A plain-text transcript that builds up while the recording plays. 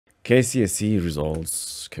KCSE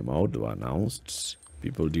results came out, they were announced.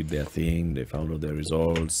 People did their thing, they found out their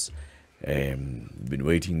results. Been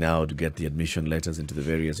waiting now to get the admission letters into the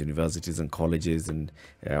various universities and colleges and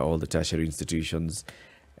all the tertiary institutions.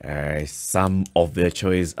 Some of their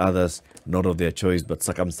choice, others not of their choice, but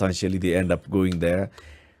circumstantially they end up going there.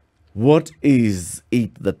 What is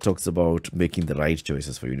it that talks about making the right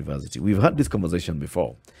choices for university? We've had this conversation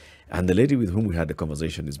before, and the lady with whom we had the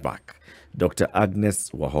conversation is back. Dr.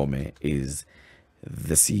 Agnes Wahome is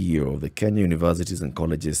the CEO of the Kenya Universities and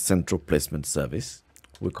Colleges Central Placement Service.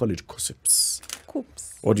 We call it KUCCPS.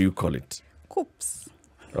 KUCCPS. What do you call it? KUCCPS.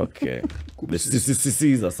 Okay. The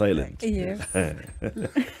C's are silent. Yes.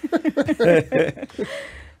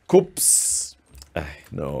 KUCCPS.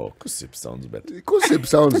 No, KUCCPS sounds better. KUCCPS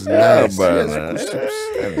sounds Yeah, nice. but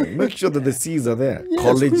Yes, make sure that the C's are there. Yes,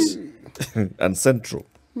 College and Central.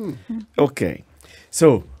 Okay.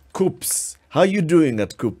 So, KUCCPS. How are you doing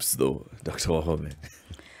at KUCCPS, though, Dr. Wahome?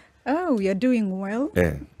 Oh, we are doing well.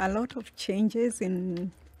 Yeah. A lot of changes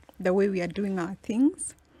in the way we are doing our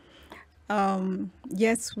things.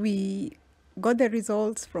 Yes, we got the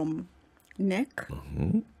results from NEC.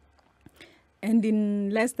 And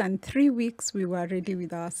in less than 3 weeks, we were ready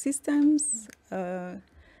with our systems to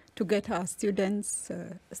get our students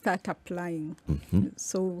start applying.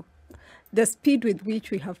 So the speed with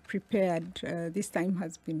which we have prepared this time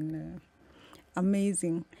has been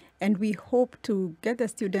amazing. And we hope to get the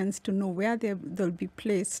students to know where they'll be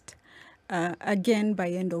placed again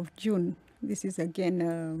by end of June. This is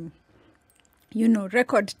again,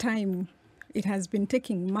 record time. It has been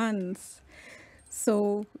taking months.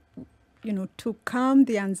 So, to calm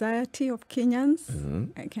the anxiety of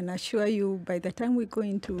Kenyans, I can assure you by the time we go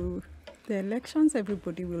into the elections,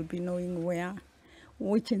 everybody will be knowing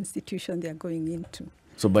which institution they're going into.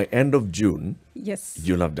 So by end of June, Yes.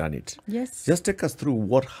 you'll have done it. Yes. Just take us through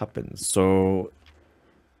what happens. So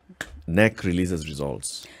NEC releases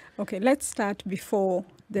results. Okay, let's start before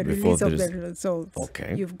the Before release of there the is- results.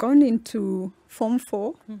 Okay. You've gone into Form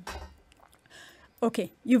 4.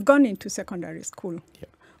 Okay, you've gone into secondary school. Yeah.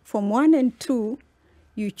 Form 1 and 2,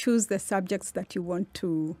 you choose the subjects that you want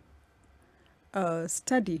to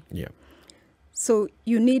study. Yeah. So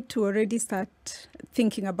you need to already start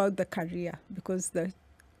thinking about the career because the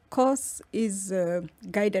course is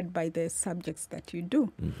guided by the subjects that you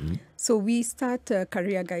do. So we start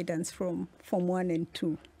career guidance from Form 1 and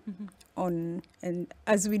 2. And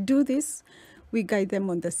as we do this, we guide them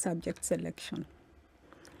on the subject selection.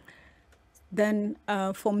 Then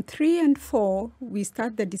Form 3 and 4, we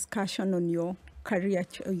start the discussion on your career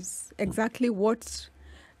choice. Exactly what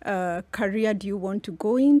career do you want to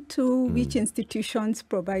go into, which institutions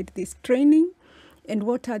provide this training, and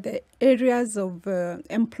what are the areas of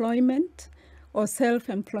employment or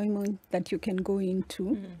self-employment that you can go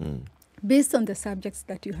into based on the subjects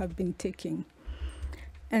that you have been taking.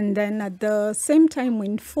 And then at the same time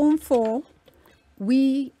in Form 4,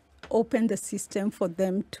 we open the system for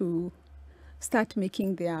them to start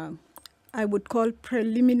making their, I would call,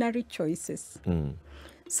 preliminary choices.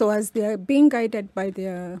 So as they are being guided by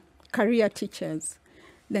their career teachers,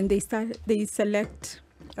 then they select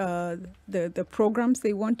the programs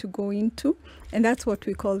they want to go into, and that's what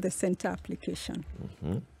we call the center application.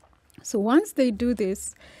 So once they do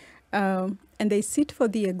this, and they sit for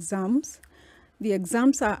the exams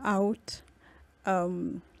are out,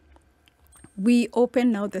 we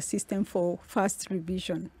open now the system for fast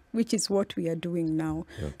revision, which is what we are doing now.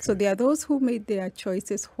 Okay. So there are those who made their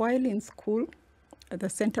choices while in school, at the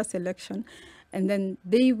center selection, and then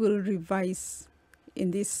they will revise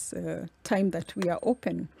in this time that we are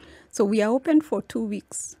open. So we are open for 2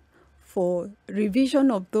 weeks for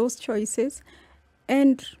revision of those choices,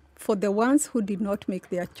 and for the ones who did not make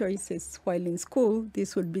their choices while in school,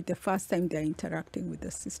 this will be the first time they're interacting with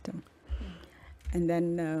the system. And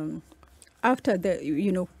then after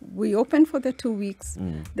we open for the 2 weeks,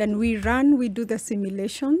 then we do the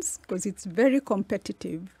simulations because it's very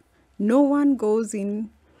competitive. No one goes in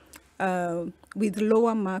with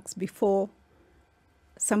lower marks before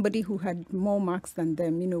somebody who had more marks than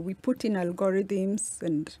them. We put in algorithms,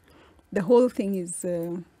 and the whole thing is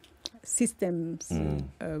systems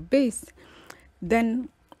based. Then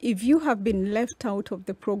if you have been left out of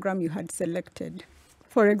the program you had selected,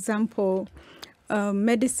 for example,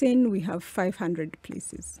 medicine, we have 500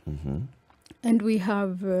 places. And we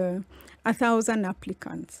have 1,000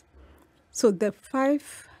 applicants. So the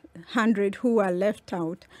 500 who are left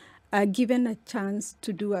out are given a chance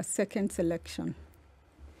to do a second selection.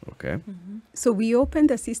 Okay. So we open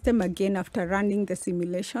the system again after running the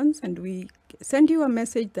simulations, and we send you a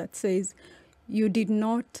message that says you did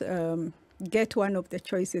not get one of the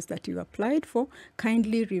choices that you applied for,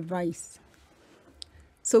 kindly revise.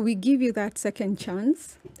 So we give you that second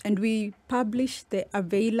chance, and we publish the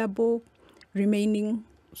available remaining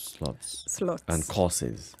Slots. slots. And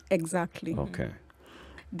courses. Exactly. Okay.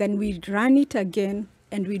 Then we run it again,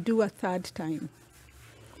 and we do a third time.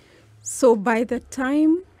 So by the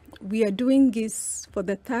time we are doing this for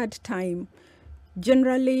the third time,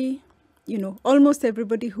 generally, almost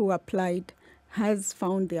everybody who applied has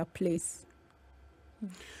found their place.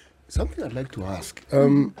 Something I'd like to ask.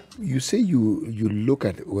 You say you look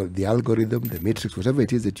at the algorithm, the matrix, whatever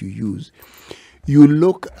it is that you use. You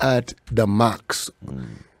look at the marks.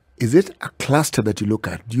 Is it a cluster that you look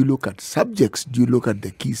at? Do you look at subjects? Do you look at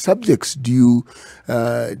the key subjects? Is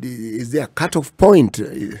there a cutoff point?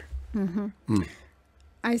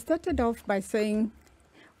 I started off by saying,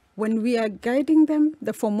 when we are guiding them,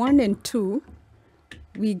 the Form 1 and 2,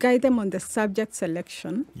 we guide them on the subject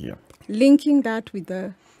selection, linking that with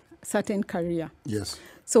a certain career. Yes.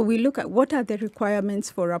 So we look at what are the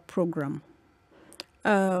requirements for a program.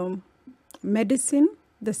 Medicine,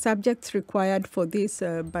 the subjects required for this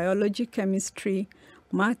biology, chemistry,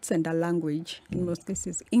 maths, and a language, in most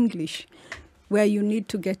cases English, where you need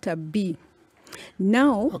to get a B.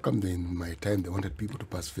 Now, how come in my time they wanted people to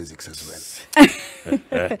pass physics as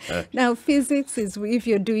well? Now, physics is if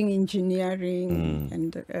you're doing engineering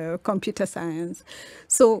and computer science.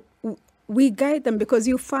 So we guide them, because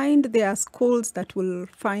you find there are schools that will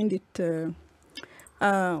find it.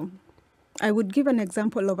 I would give an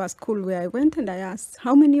example of a school where I went and I asked,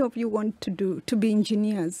 how many of you want to be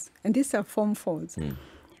engineers? And these are Form 4s.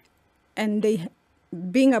 And they,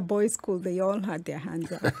 being a boys' school, they all had their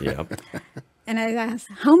hands up. And I asked,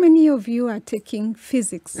 how many of you are taking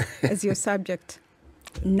physics as your subject?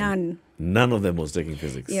 None. None of them was taking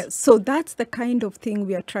physics. Yeah, so that's the kind of thing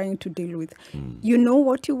we are trying to deal with. You know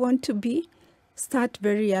what you want to be, start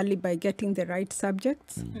very early by getting the right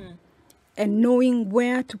subjects and knowing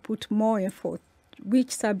where to put more effort,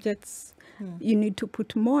 which subjects you need to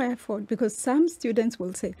put more effort, because some students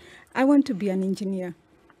will say, I want to be an engineer,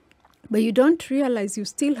 but you don't realize you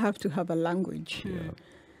still have to have a language.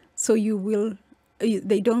 So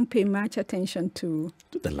they don't pay much attention to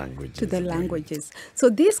the languages. languages. So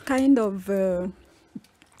this kind of,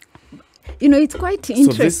 it's quite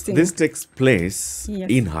interesting. So this takes place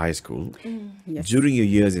in high school. During your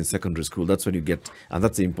years in secondary school, that's when you get, and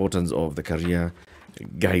that's the importance of the career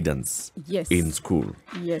guidance in school.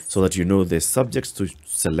 So that you know the subjects to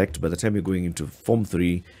select. By the time you're going into Form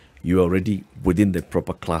 3, you're already within the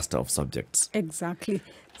proper cluster of subjects. Exactly.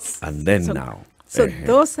 And then now. So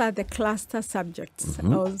those are the cluster subjects,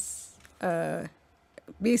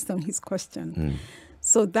 based on his question.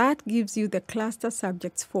 So that gives you the cluster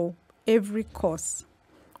subjects for every course.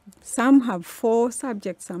 Some have 4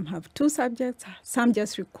 subjects, some have 2 subjects, some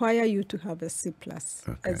just require you to have a C+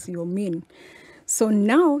 as your mean. So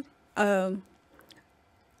now,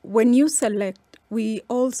 when you select, we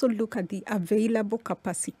also look at the available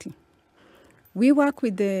capacity. We work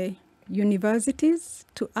with the universities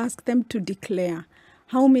to ask them to declare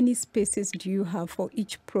how many spaces do you have for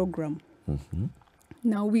each program.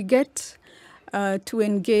 Now we get to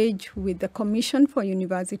engage with the Commission for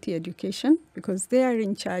University Education, because they are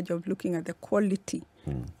in charge of looking at the quality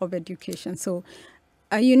of education. So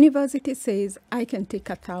a university says, I can take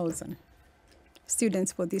 1,000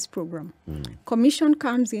 students for this program. Commission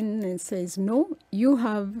comes in and says, no, you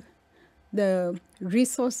have the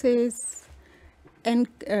resources, and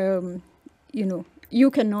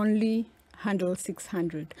you can only handle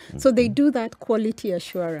 600. So they do that quality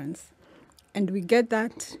assurance, and we get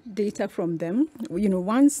that data from them.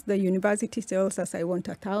 Once the university tells us, I want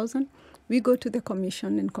 1,000, we go to the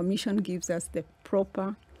commission, and commission gives us the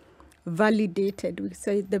proper validated, we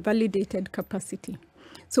say the validated capacity.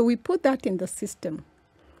 So we put that in the system.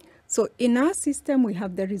 So in our system, we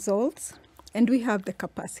have the results and we have the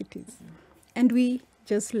capacities, and we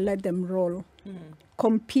just let them roll,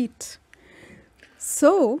 compete.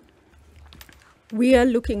 So we are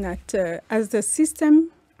looking at, as the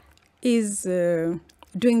system is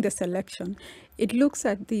doing the selection, it looks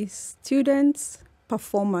at the students'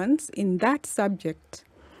 performance in that subject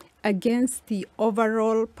against the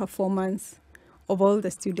overall performance of all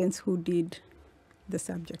the students who did the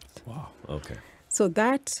subject. Wow, okay. So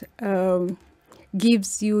that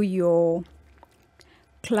gives you your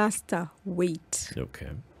cluster weight. Okay.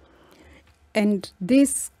 And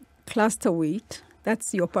this cluster weight,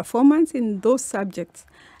 that's your performance in those subjects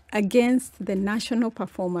against the national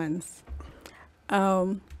performance.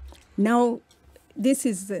 Now, this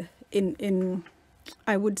is in,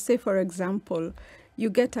 I would say, for example, you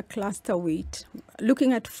get a cluster weight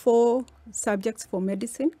looking at 4 subjects for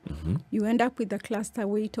medicine, you end up with a cluster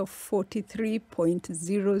weight of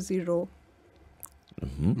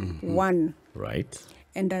 43.001. Right.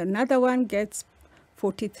 And another one gets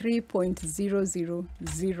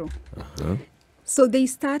 43.000. So they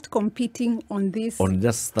start competing on this. On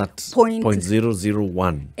just that Point-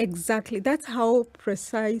 0.001. Exactly. That's how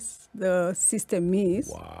precise the system is,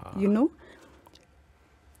 Wow. you know.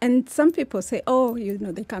 And some people say, oh, you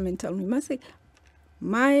know, they come and tell me, must say,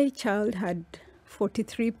 my child had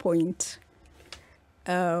 43 point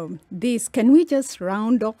this. Can we just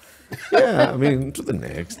round off? Yeah, I mean, to the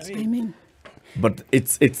next. I mean, But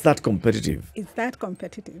it's that competitive. it's that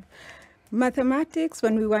competitive. Mathematics,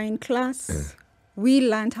 when we were in class, we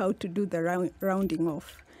learned how to do the rounding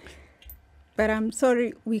off. But I'm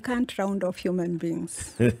sorry, we can't round off human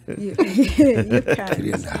beings. You can't.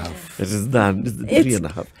 3.5. It is done. It's the It's-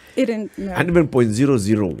 3.5. It didn't, no. And even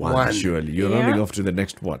 0.001, One. surely. You're Yeah. rounding off to the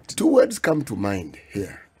next what? Two words come to mind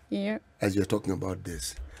here Yeah. as you're talking about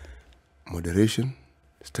this: moderation,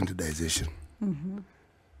 standardization.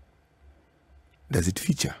 Does it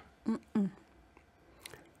feature?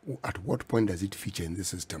 At what point does it feature in the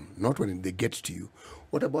system? Not when they get to you.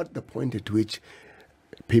 What about the point at which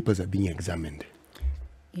papers are being examined?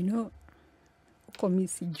 You know,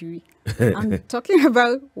 komisijui. I'm talking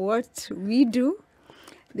about what we do.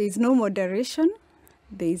 There is no moderation.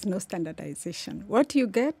 There is no standardization. What you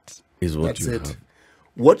get, Is what That's you it. have.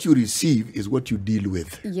 What you receive is what you deal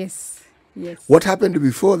with. yes, yes. What happened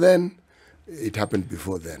before then, it happened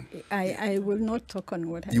before then. I will not talk on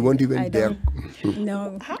what You won't even I dare. don't-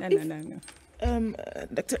 No, How- no, if- no.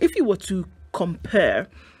 Doctor, if you were to compare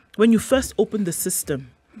when you first opened the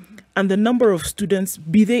system and the number of students,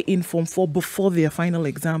 be they in Form 4 before their final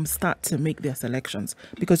exams, start to make their selections,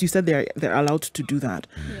 because you said they're allowed to do that.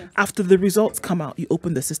 Yeah. After the results come out, you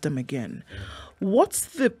open the system again. What's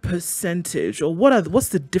the percentage, or what's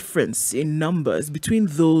the difference in numbers between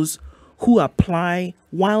those who apply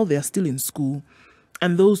while they're still in school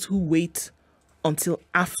and those who wait until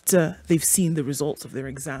after they've seen the results of their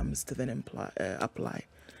exams to then apply?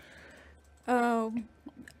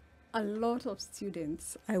 A lot of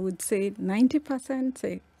students, I would say 90%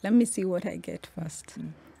 say, let me see what I get first.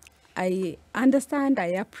 I understand, I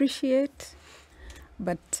appreciate,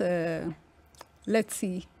 but let's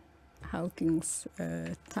see how things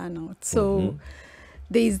turn out. So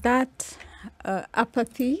there is that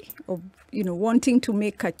apathy of, you know, wanting to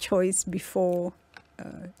make a choice before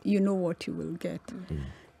you know what you will get.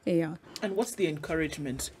 Yeah. And what's the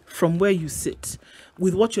encouragement from where you sit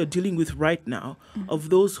with what you're dealing with right now of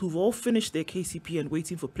those who've all finished their KCP and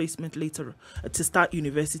waiting for placement later to start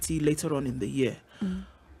university later on in the year?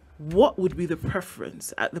 What would be the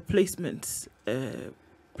preference at the placement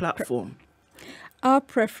platform? Our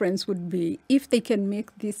preference would be if they can make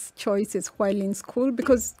these choices while in school,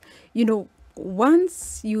 because, you know,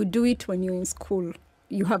 once you do it when you're in school,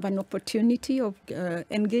 you have an opportunity of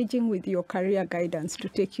engaging with your career guidance to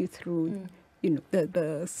take you through, you know,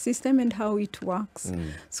 the system and how it works.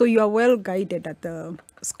 So you are well guided at the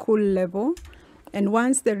school level. And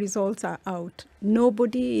once the results are out,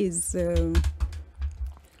 nobody is, you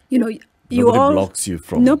know,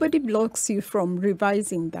 nobody blocks you from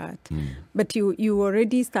revising that. But you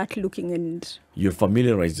already start looking and You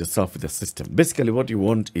familiarize yourself with the system. Basically, what you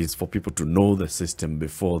want is for people to know the system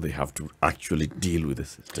before they have to actually deal with the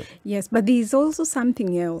system. yes, but there is also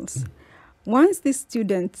something else. Once these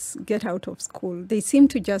students get out of school, they seem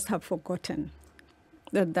to just have forgotten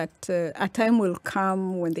that a time will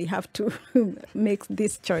come when they have to make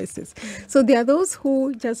these choices. So there are those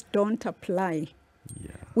who just don't apply.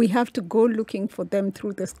 Yeah. We have to go looking for them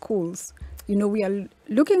through the schools. You know, we are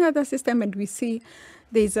looking at the system and we see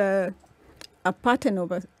there's a pattern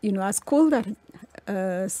of a school that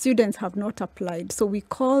students have not applied. So we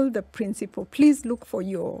call the principal, please look for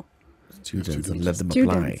your Students and let them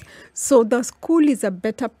students. apply. So the school is a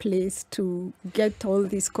better place to get all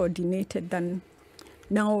this coordinated than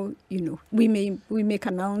now. You know, we make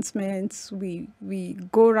announcements, we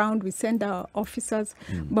go around, we send our officers.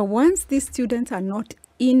 But once these students are not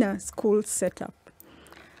in a school setup,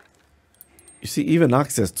 You see, even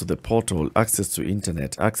access to the portal, access to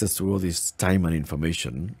internet, access to all this time and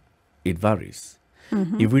information, it varies.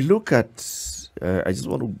 If we look at, I just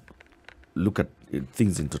want to look at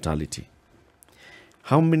things in totality.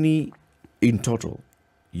 How many in total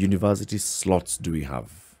university slots do we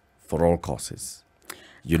have for all courses,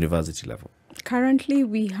 university level? currently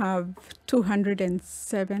we have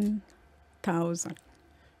 207,000.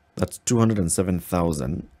 That's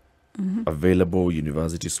 207,000 available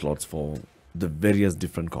university slots for the various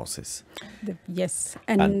different courses. Yes,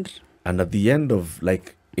 and And at the end of,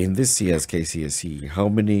 like, in this year's KCSE, how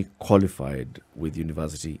many qualified with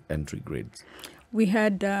university entry grades? We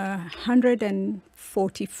had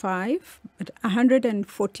 145, but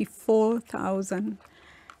 144,000,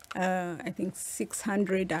 I think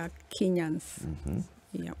 600 are Kenyans.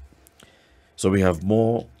 Yeah. So we have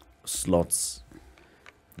more slots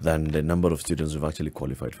than the number of students who've actually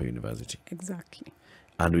qualified for university. Exactly.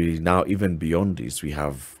 And we now, even beyond this, we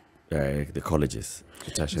have the colleges,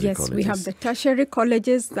 the tertiary Yes, colleges. we have the tertiary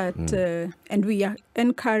colleges that, and we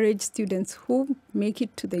encourage students who make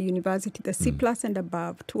it to the university, the C+ and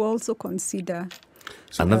above, to also consider.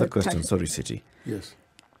 Another question, sorry, City. Yes.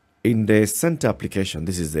 In the center application,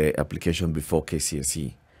 this is the application before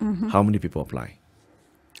KCSE. How many people apply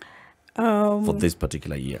for this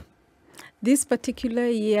particular year? This particular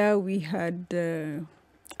year, we had,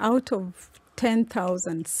 out of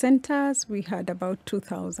 10,000 centers, we had about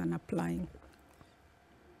 2,000 applying.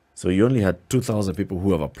 So you only had 2,000 people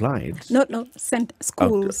who have applied? No,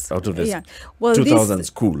 schools. Out of this, well, 2,000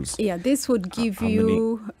 schools? Yeah, this would give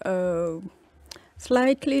you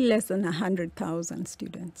slightly less than 100,000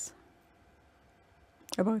 students.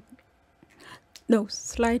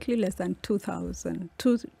 Slightly less than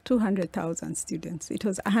 200,000 students. It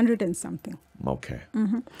was 100 and something. Okay.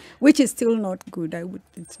 Which is still not good.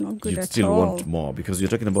 It's not good You'd at still all. want more, because you're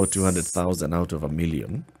talking about 200,000 out of a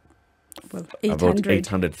million. Well, About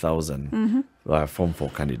 800,000 Form 4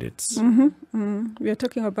 candidates. We are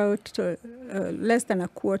talking about less than a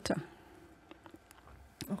quarter.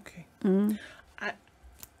 Okay.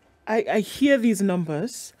 I hear these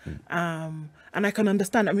numbers, and I can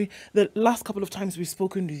understand. I mean, the last couple of times we've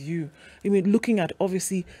spoken with you, I mean, looking at,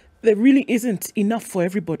 obviously, there really isn't enough for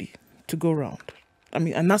everybody to go around. I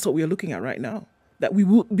mean, and that's what we are looking at right now, that we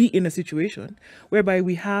will be in a situation whereby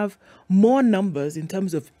we have more numbers in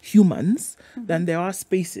terms of humans than there are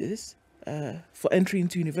spaces for entry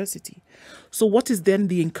into university. So what is then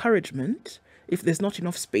the encouragement if there's not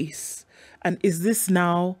enough space? And is this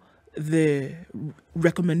now the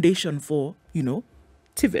recommendation for,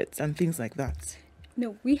 TVETs and things like that?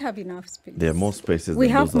 No, we have enough space. There are more spaces We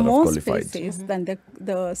than have those that have more qualified. spaces than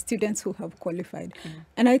the students who have qualified.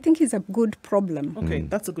 And I think it's a good problem. Okay,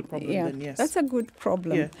 that's a good problem then, yes. That's a good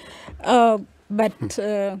problem. Yeah. But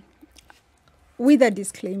with a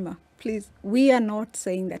disclaimer, please, we are not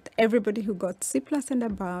saying that everybody who got C+ and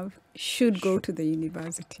above should go to the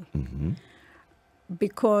university.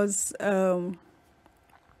 Because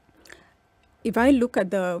if I look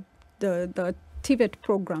at the TVET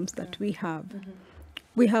programs that we have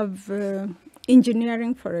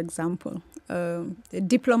engineering, for example, a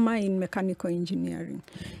diploma in mechanical engineering.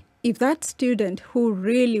 If that student who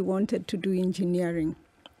really wanted to do engineering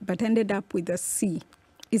but ended up with a C,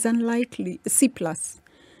 is unlikely, C+,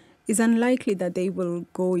 is unlikely that they will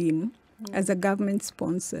go in as a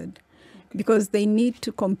government-sponsored because they need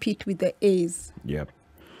to compete with the A's. Yep.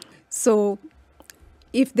 So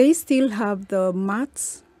if they still have the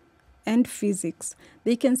maths and physics,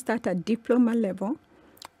 they can start at diploma level,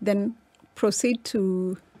 then proceed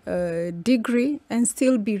to degree and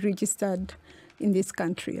still be registered in this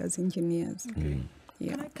country as engineers.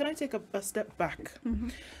 Yeah. Can I take a step back?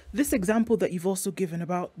 This example that you've also given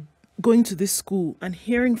about going to this school and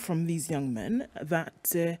hearing from these young men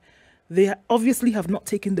that they obviously have not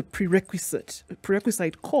taken the prerequisite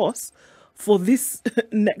course for this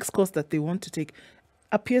next course that they want to take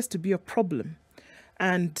appears to be a problem.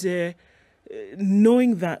 And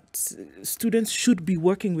knowing that students should be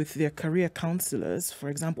working with their career counselors, for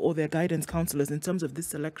example, or their guidance counselors in terms of this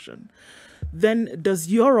selection, then does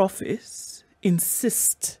your office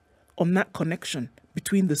insist on that connection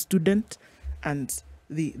between the student and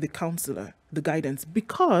the counselor, the guidance?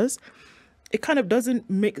 Because it kind of doesn't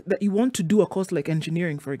make that you want to do a course like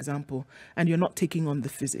engineering, for example, and you're not taking on the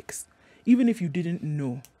physics. Even if you didn't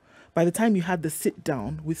know, by the time you had the sit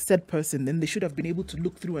down with said person, then they should have been able to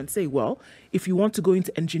look through and say, well, if you want to go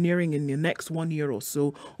into engineering in the next 1 year or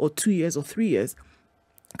so, or 2 years or 3 years,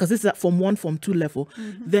 because this is at Form 1, Form 2 level,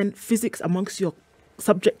 then physics amongst your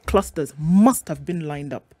subject clusters must have been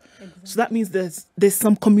lined up. Exactly. So that means there's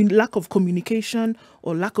some lack of communication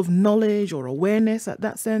or lack of knowledge or awareness at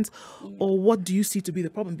that sense. Or what do you see to be the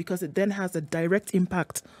problem? Because it then has a direct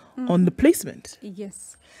impact on the placement.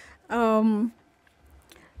 Yes.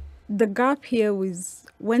 The gap here is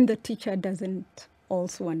when the teacher doesn't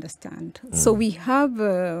also understand. So we have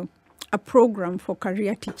a program for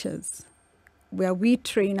career teachers where we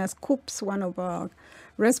train as KUCCPS. One of our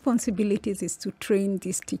responsibilities is to train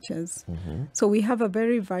these teachers. So we have a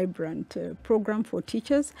very vibrant program for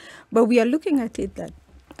teachers, but we are looking at it that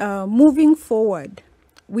moving forward,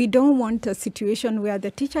 we don't want a situation where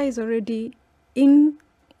the teacher is already in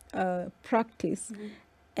practice,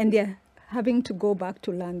 and they're having to go back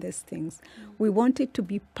to learn these things. We want it to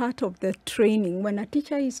be part of the training. When a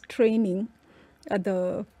teacher is training at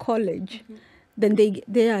the college, then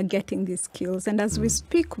they are getting these skills. And as we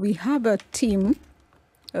speak, we have a team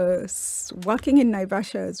working in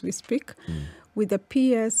Naivasha as we speak with the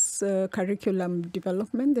PS curriculum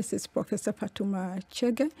development. This is Professor Fatuma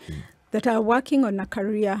Chege, that are working on a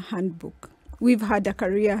career handbook. We've had a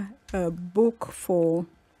career book for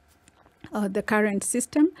the current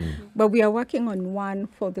system, but we are working on one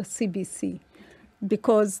for the CBC,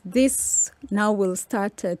 because this now will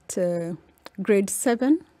start at grade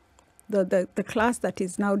 7. The class that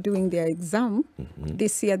is now doing their exam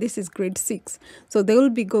this year, this is grade 6. So they will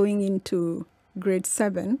be going into grade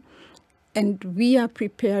 7, and we are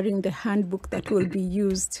preparing the handbook that will be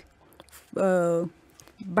used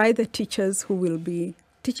by the teachers who will be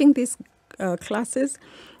teaching these classes,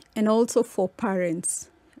 and also for parents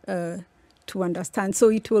to understand. So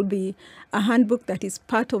it will be a handbook that is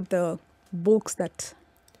part of the books that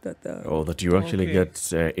you actually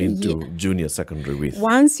get into junior secondary with.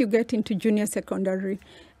 Once you get into junior secondary,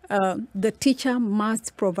 the teacher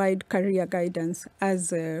must provide career guidance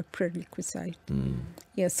as a prerequisite.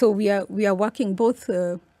 Yeah, so we are working both,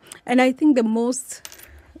 and I think the most,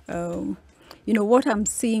 what I'm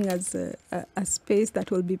seeing as a space that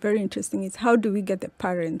will be very interesting is how do we get the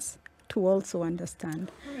parents to also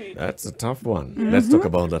understand. That's a tough one. Let's talk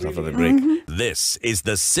about that after the break. This is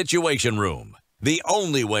the Situation Room, the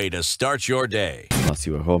only way to start your day.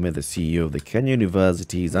 Wahome, the CEO of the Kenya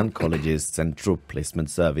Universities and Colleges Central Placement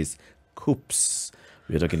Service, KUCCPS.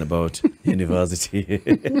 We're talking about university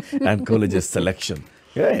and colleges selection.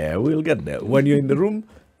 Yeah, we'll get there. When you're in the room,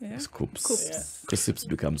 it's KUCCPS. KUCCPS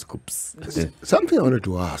becomes KUCCPS. Something I wanted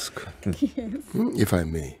to ask, if I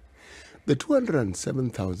may. The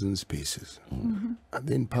 207,000 spaces, are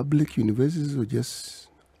they in public universities or just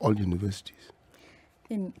all universities?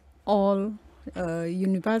 In all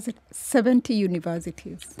 70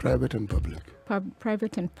 universities. Private and public?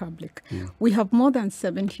 Private and public. We have more than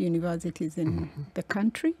 70 universities in the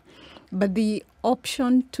country, but the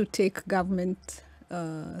option to take government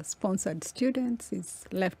sponsored students is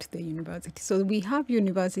left the university. So we have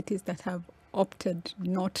universities that have opted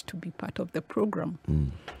not to be part of the program.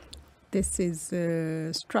 This is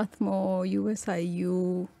Strathmore,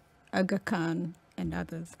 USIU, Aga Khan, and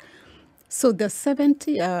others. So the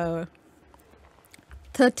 70 are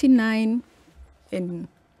 39 in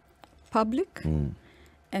public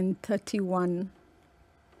and 31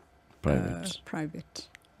 private.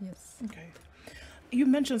 Yes. Okay. You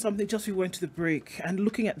mentioned something just before we went to the break, and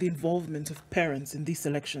looking at the involvement of parents in these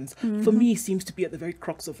selections, for me, seems to be at the very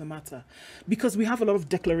crux of the matter. Because we have a lot of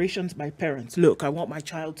declarations by parents. Look, I want my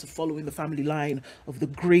child to follow in the family line of the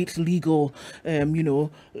great legal,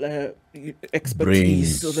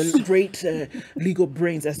 expertise, or the great legal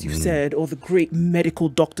brains, as you've said, or the great medical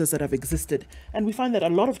doctors that have existed. And we find that a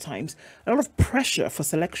lot of times, a lot of pressure for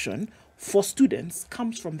selection for students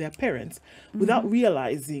comes from their parents without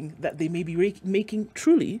realizing that they may be making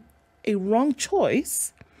truly a wrong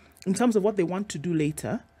choice in terms of what they want to do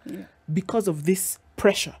later because of this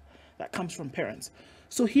pressure that comes from parents.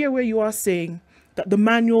 So here where you are saying that the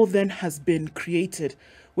manual then has been created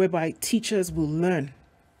whereby teachers will learn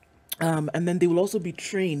and then they will also be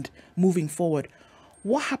trained moving forward.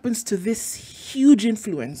 What happens to this huge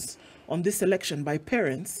influence on this selection by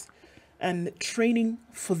parents and training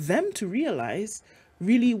for them to realize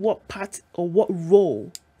really what part or what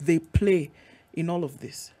role they play in all of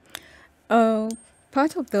this?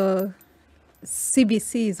 Part of the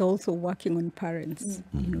CBC is also working on parents,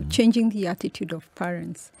 changing the attitude of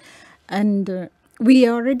parents. And we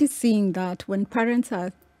are already seeing that when parents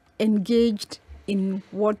are engaged in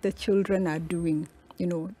what the children are doing,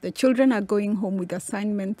 the children are going home with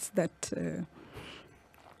assignments that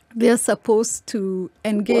they're supposed to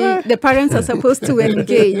engage. What? The parents are supposed to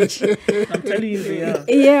engage. I'm telling you, they are.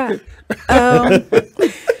 Yeah. I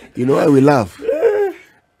will laugh.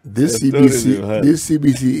 This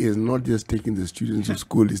CBC is not just taking the students to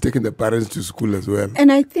school, it's taking the parents to school as well.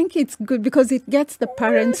 And I think it's good because it gets the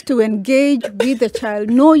parents to engage with the child,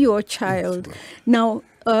 know your child. Now,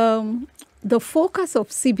 the focus of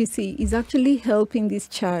CBC is actually helping this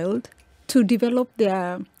child to develop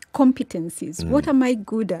their competencies. What am I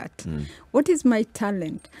good at? What is my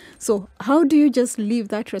talent? So how do you just leave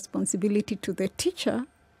that responsibility to the teacher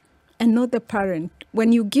and not the parent?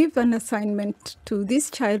 When you give an assignment to this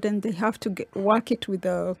child and they have to work it with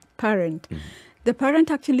the parent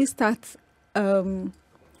actually starts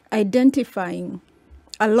identifying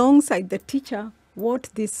alongside the teacher what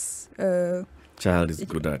this child is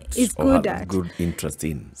good at is or good has at. good interest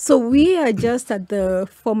in. So we are just at the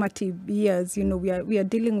formative years. You know, we are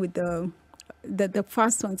dealing with the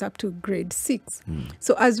first ones up to grade 6.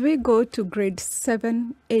 So as we go to grade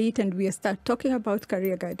 7, 8, and we start talking about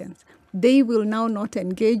career guidance, they will now not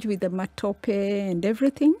engage with the matope and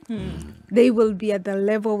everything. They will be at the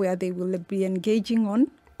level where they will be engaging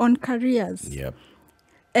on careers. Yep.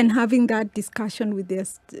 And having that discussion with their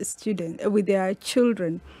with their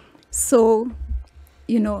children. So,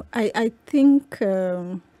 you know, I think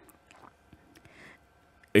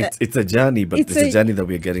it's a journey, but it's a journey that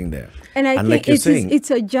we're getting there. And I think like you're saying, it's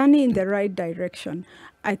a journey in the right direction.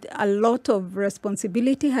 A lot of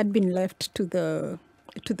responsibility had been left to the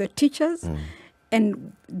teachers,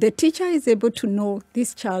 and the teacher is able to know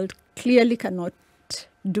this child clearly cannot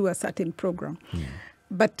do a certain program.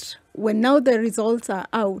 But when now the results are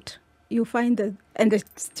out, you find that, and the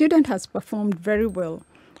student has performed very well.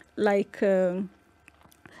 Like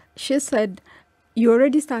she said, you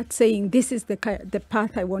already start saying, this is the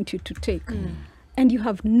path I want you to take. And you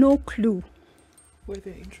have no clue what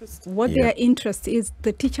their interest is.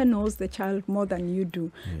 The teacher knows the child more than you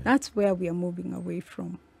do. That's where we are moving away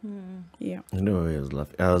from. Yeah. You know,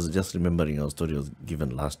 I was just remembering a story was given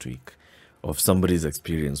last week of somebody's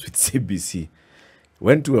experience with CBC.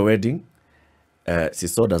 Went to a wedding,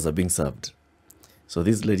 sisodas are being served. So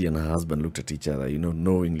this lady and her husband looked at each other, you know,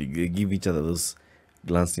 knowingly. They give each other those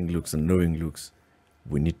glancing looks and knowing looks.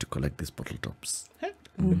 We need to collect these bottle tops.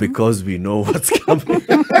 Because we know what's coming.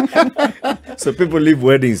 So people leave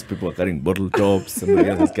weddings, people are carrying bottle tops, somebody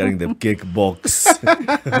else is carrying the cake box.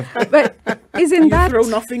 But isn't that... throw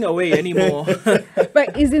nothing away anymore.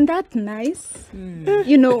 But isn't that nice?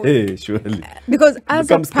 You know... Hey, surely. Because as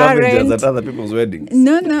a Become scavengers parent... at other people's weddings.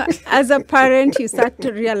 No. As a parent, you start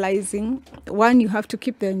realizing, one, you have to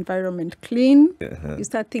keep the environment clean. You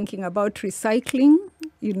start thinking about recycling,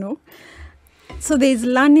 you know. So there's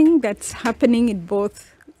learning that's happening in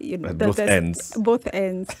both, you know, both ends. Both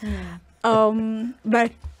ends.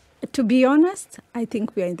 But to be honest, I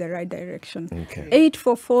think we are in the right direction. Okay.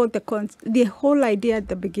 844, the whole idea at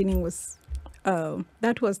the beginning was,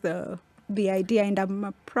 that was the idea, and I'm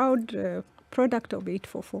a proud product of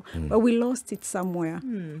 844. But we lost it somewhere.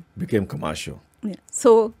 Became commercial. Yeah.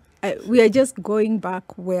 So we are just going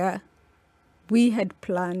back where we had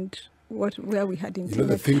planned. Where we had intended. You know,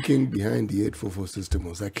 the thinking behind the 844 system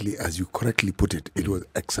was actually, as you correctly put it, it was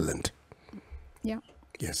excellent. Yeah.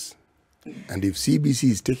 Yes. And if CBC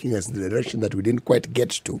is taking us in the direction that we didn't quite get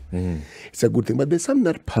to, it's a good thing. But there's something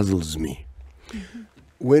that puzzles me.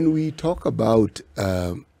 When we talk about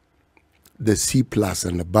the C+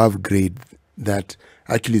 and above grade, that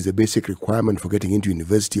actually is a basic requirement for getting into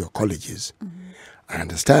university or colleges, I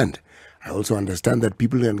understand. I also understand that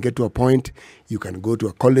people can get to a point, you can go to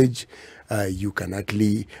a college, you can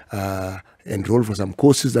actually enroll for some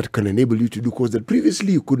courses that can enable you to do courses that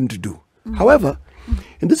previously you couldn't do. However,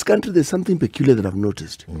 in this country, there's something peculiar that I've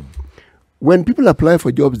noticed. When people apply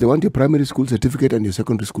for jobs, they want your primary school certificate and your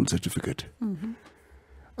secondary school certificate.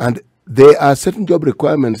 And there are certain job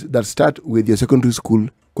requirements that start with your secondary school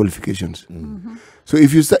qualifications. So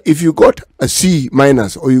if you got a C-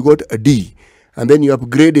 or you got a D, and then you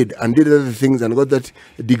upgraded and did other things and got that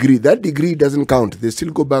degree doesn't count. They still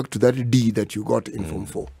go back to that D that you got in Form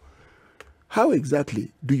 4. How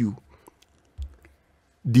exactly do you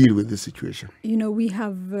deal with this situation? You know, we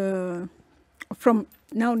have, from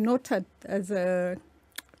now not as a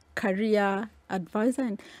career advisor,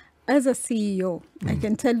 and as a CEO, I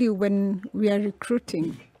can tell you when we are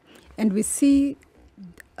recruiting and we see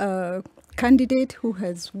a candidate who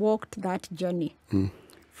has walked that journey,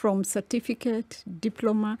 from certificate,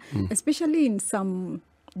 diploma, especially in some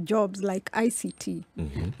jobs like ICT,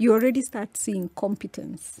 you already start seeing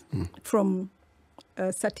competence from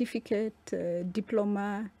a certificate,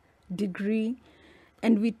 diploma, degree,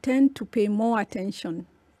 and we tend to pay more attention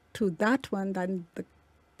to that one than the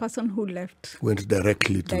person who left. Went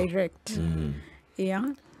directly to. Direct.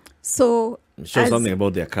 Yeah. So... Show something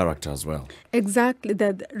about their character as well. Exactly,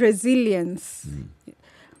 the resilience.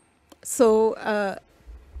 So...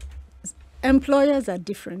 employers are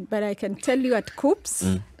different, but I can tell you at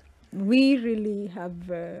KUCCPS, we really have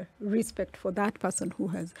respect for that person who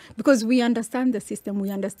has, because we understand the system, we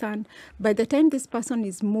understand by the time this person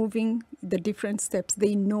is moving the different steps,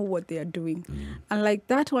 they know what they are doing. Unlike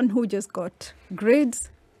that one who just got grades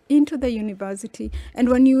into the university, and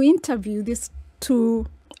when you interview these two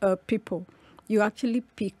people, you actually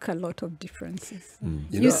pick a lot of differences.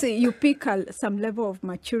 You pick some level of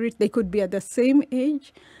maturity. They could be at the same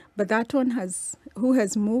age, but that one who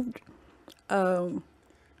has moved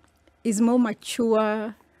is more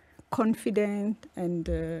mature, confident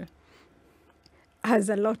and has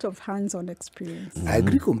a lot of hands-on experience. I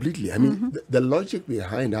agree completely. I mean, the logic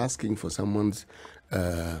behind asking for someone's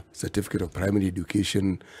certificate of primary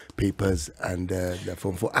education papers and the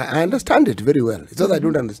Form 4, I understand it very well. It's not that I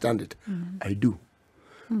don't understand it. I do.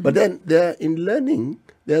 But then in learning,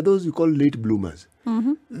 there are those you call late bloomers.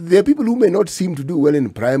 There are people who may not seem to do well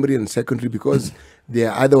in primary and secondary because they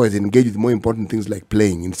are otherwise engaged with more important things like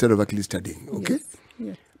playing instead of actually studying. Okay?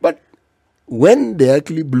 Yes. But when they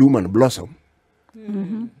actually bloom and blossom,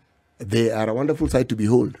 they are a wonderful sight to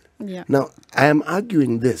behold. Yeah. Now, I am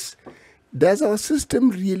arguing this. Does our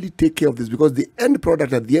system really take care of this? Because the end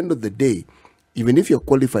product at the end of the day, even if you're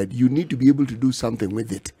qualified, you need to be able to do something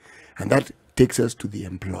with it. And that takes us to the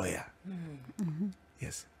employer.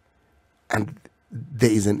 Yes. And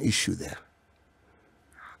there is an issue there.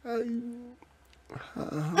 You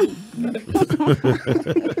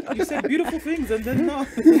said beautiful things and then no.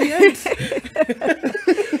 The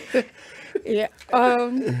end. Yeah.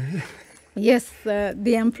 Yes,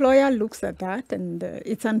 the employer looks at that, and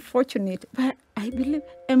it's unfortunate. But I believe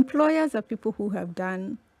employers are people who have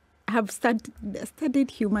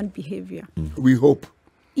studied human behavior. We hope.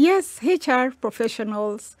 Yes, HR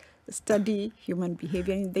professionals study human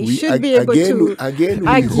behavior. And they We should be able to we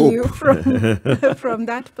argue hope. from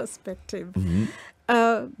that perspective.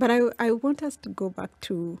 But I want us to go back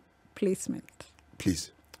to placement,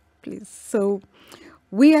 Please. please. So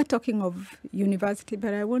we are talking of university,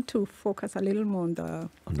 but I want to focus a little more on the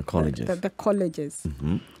colleges. The colleges.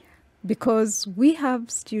 Because we have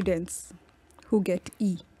students who get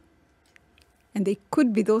E. And they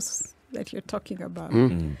could be those that you're talking about.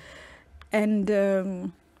 And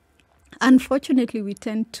unfortunately, we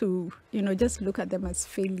tend to, just look at them as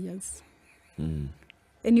failures.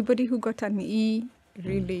 Anybody who got an E,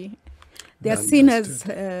 really, they're seen as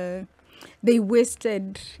they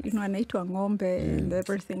wasted, anaitwa ng'ombe and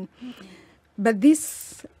everything. But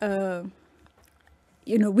this,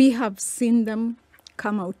 we have seen them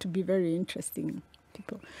come out to be very interesting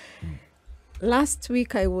people. Last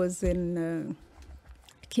week, I was in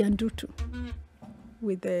Kiandutu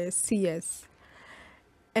with the CS.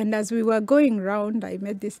 And as we were going round, I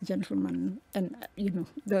met this gentleman and,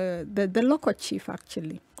 the local chief,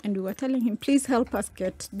 actually. And we were telling him, please help us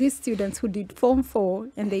get these students who did Form 4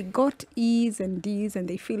 and they got E's and D's and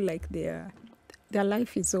they feel like their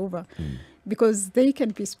life is over because they can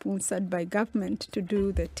be sponsored by government to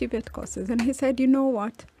do the Tibet courses. And he said, you know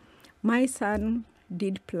what? My son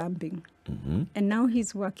did plumbing and now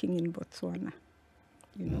he's working in Botswana.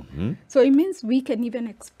 So it means we can even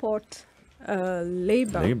export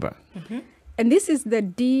labor. And this is the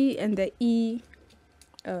D and the E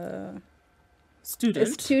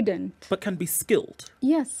student. But can be skilled.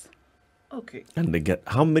 Yes. Okay. And they get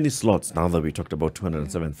how many slots? Now that we talked about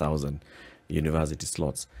 207,000 university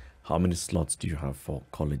slots, how many slots do you have for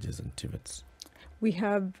colleges and TVETs? We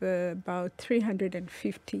have about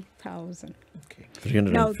 350,000. Okay.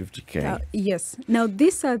 350K. Yes. Now,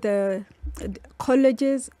 these are the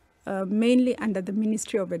colleges mainly under the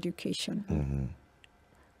Ministry of Education.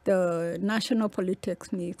 The national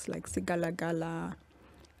polytechnics like Sigalagala,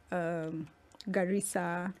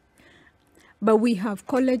 Garissa. But we have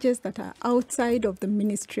colleges that are outside of the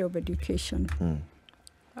Ministry of Education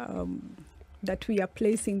that we are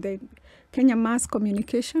placing. The Kenya Mass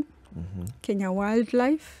Communication, Kenya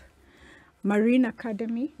Wildlife, Marine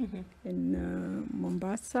Academy in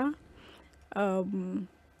Mombasa.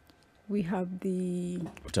 We have the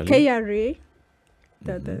KRA,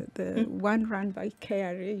 the one run by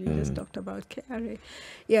KRA. You just talked about KRA.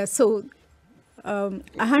 Yeah, so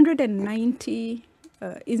 190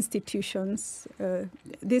 institutions.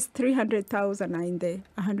 These 300,000 are in the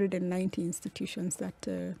 190 institutions that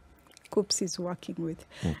KUCCPS is working with.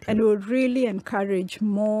 And we'll really encourage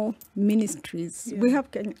more ministries. Yeah. We have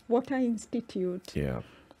Water Institute. Yeah.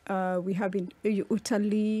 We have in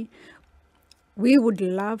Italy. We would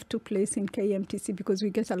love to place in KMTC because we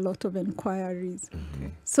get a lot of inquiries.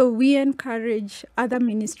 So we encourage other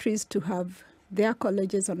ministries to have their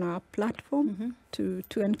colleges on our platform to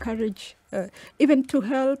encourage, even to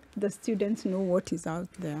help the students know what is out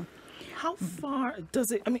there. How far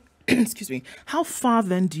does it, excuse me, how far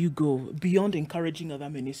then do you go beyond encouraging other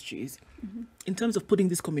ministries in terms of putting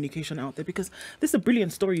this communication out there? Because this is a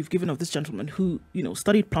brilliant story you've given of this gentleman who,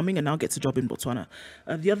 studied plumbing and now gets a job in Botswana.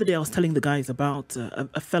 The other day I was telling the guys about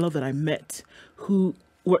a fellow that I met who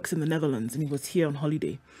works in the Netherlands and he was here on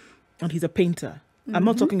holiday and he's a painter. I'm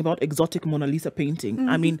not talking about exotic Mona Lisa painting.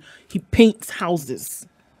 I mean, he paints houses.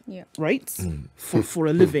 Yeah. right? For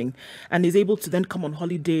a living, and is able to then come on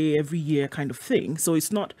holiday every year kind of thing. So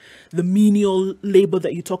it's not the menial labor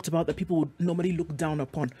that you talked about that people would normally look down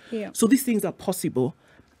upon. Yeah. So these things are possible.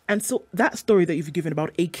 And so that story that you've given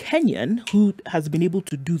about a Kenyan who has been able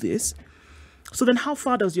to do this, so then how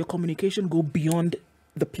far does your communication go beyond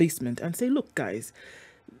the placement and say, look, guys,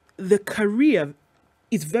 the career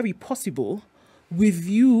is very possible with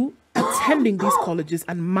you attending these colleges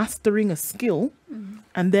and mastering a skill,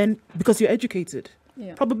 and then because you're educated,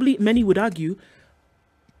 probably many would argue,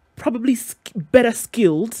 probably better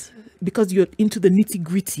skilled because you're into the nitty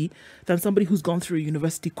gritty than somebody who's gone through a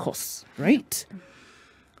university course, right?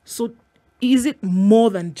 So is it more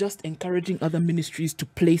than just encouraging other ministries to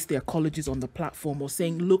place their colleges on the platform, or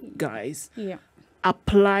saying, look, guys,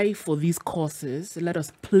 apply for these courses, let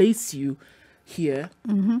us place you here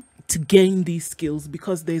to gain these skills,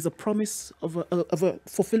 because there's a promise of a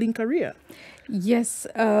fulfilling career? Yes,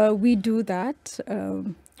 we do that.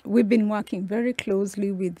 We've been working very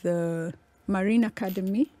closely with the Marine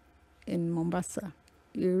Academy in Mombasa.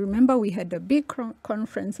 You remember we had a big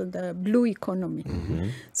conference on the blue economy.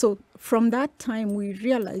 So from that time, we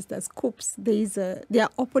realized as KUCCPS, there are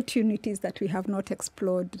opportunities that we have not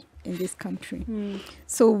explored in this country.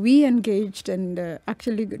 So we engaged and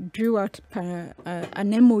actually drew out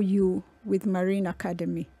an MOU with Marine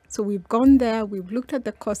Academy. So we've gone there, we've looked at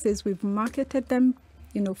the courses, we've marketed them,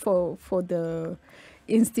 for the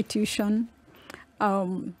institution.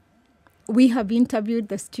 We have interviewed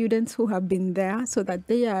the students who have been there so that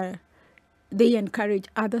they encourage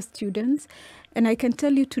other students. And I can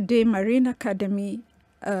tell you today, Marine Academy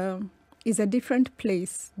is a different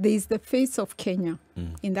place. There is the face of Kenya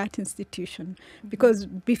in that institution. Because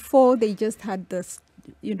before they just had the,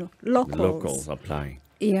 locals. The locals applying.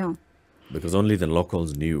 Yeah. Because only the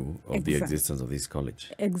locals knew of the existence of this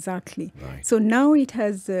college. Exactly. Right. So now it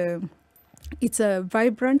has, it's a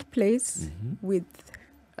vibrant place with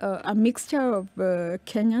a mixture of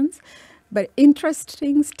Kenyans. But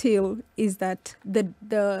interesting still is that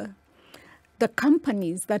the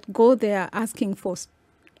companies that go there asking for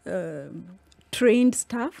trained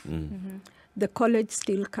staff, the college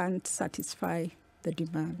still can't satisfy the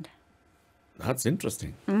demand. That's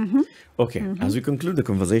interesting. Okay, as we conclude the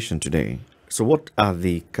conversation today, so what are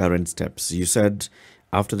the current steps? You said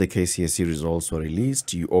after the KCSE results were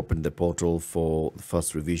released, you opened the portal for the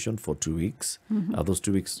first revision for 2 weeks. Are those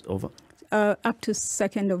 2 weeks over? Up to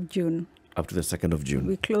 2nd of June. Up to the 2nd of June.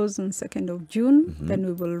 We close on 2nd of June. Then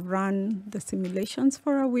we will run the simulations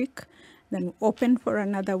for a week. Then open for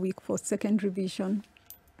another week for second revision.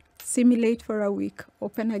 Simulate for a week,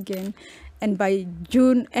 open again. And by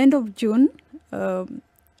June, end of June,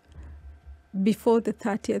 before the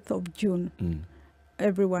 30th of June,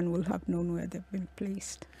 everyone will have known where they've been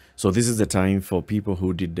placed. So this is the time for people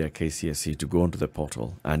who did their KCSE to go onto the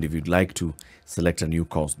portal. And if you'd like to select a new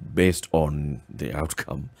course based on the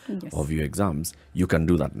outcome of your exams, you can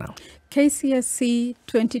do that now. KCSE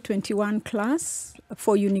 2021 class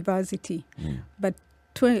for university. But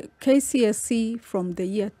KCSE from the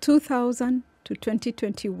year 2000 to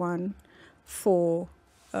 2021 for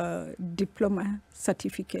diploma,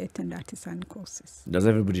 certificate, and artisan courses. Does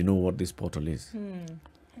everybody know what this portal is?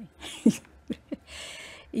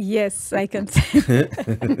 Yes, I can say.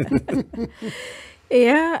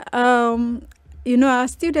 Yeah, our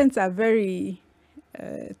students are very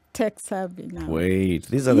tech savvy now. Wait,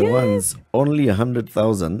 these are the ones, only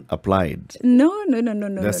 100,000 applied. No.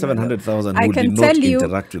 There's 700,000 I who can did not tell you-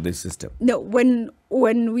 interact with this system. No,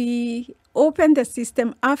 when we open the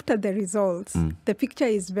system after the results, the picture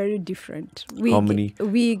is very different. How many?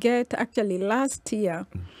 We get, actually last year,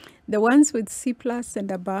 the ones with C+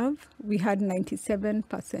 and above, we had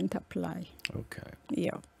 97% apply. Okay.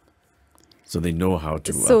 Yeah. So they know how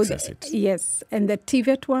to So access it. Yes, and the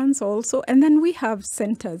TVET ones also. And then we have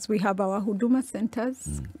centers. We have our Huduma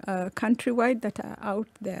centers countrywide that are out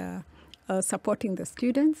there supporting the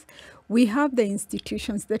students. We have the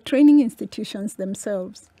institutions, the training institutions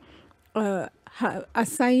themselves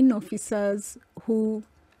assign officers who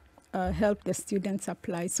help the students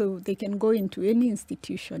apply. So they can go into any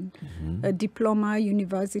institution, a diploma,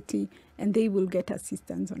 university, and they will get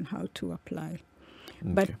assistance on how to apply. Okay.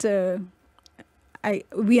 But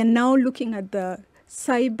we are now looking at the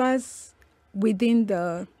cybers within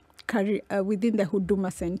the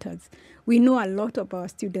Huduma centers. We know a lot of our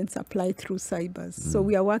students apply through cybers. So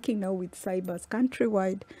we are working now with cybers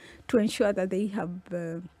countrywide to ensure that they have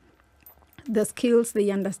the skills,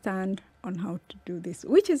 they understand on how to do this,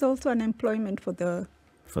 which is also an employment for the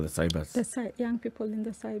cybers. Young people in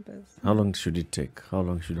the cybers. How long should it take? How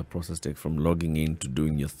long should a process take from logging in to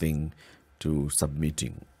doing your thing to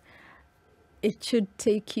submitting? it should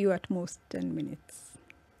take you at most 10 minutes.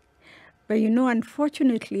 But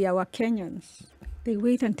unfortunately, our Kenyans, they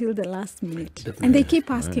wait until the last minute. And they keep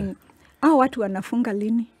asking, watu wanafunga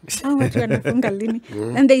lini? Watu wanafunga lini?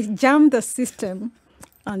 And they jam the system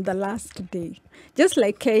on the last day. Just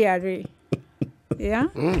like KRA. Yeah?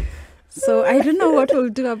 So I don't know what we'll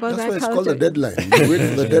do about That's that why it's culture. called the deadline. You wait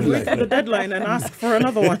for the deadline. The deadline and ask for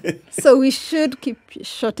another one. So we should keep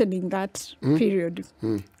shortening that period.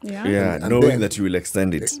 Yeah. Yeah, And knowing then- that you will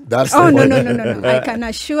extend it. That's Oh, the no. I can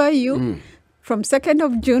assure you, from 2nd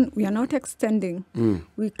of June, we are not extending.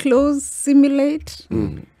 We close, simulate.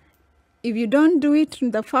 If you don't do it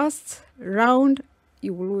in the first round,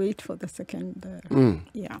 you will wait for the second.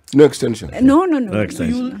 Yeah. no extension. No. extension.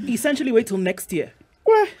 You'll essentially wait till next year.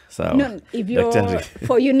 So, No, if you're Daktari.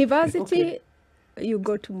 for university, you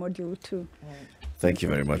go to module 2. Thank you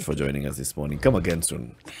very much for joining us this morning. Come again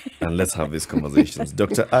soon and let's have these conversations.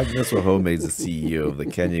 Dr. Agnes Wahome is the CEO of the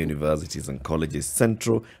Kenya Universities and Colleges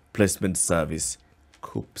Central Placement Service,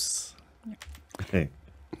 KUCCPS.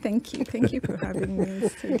 Thank you for having me in the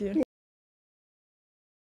studio.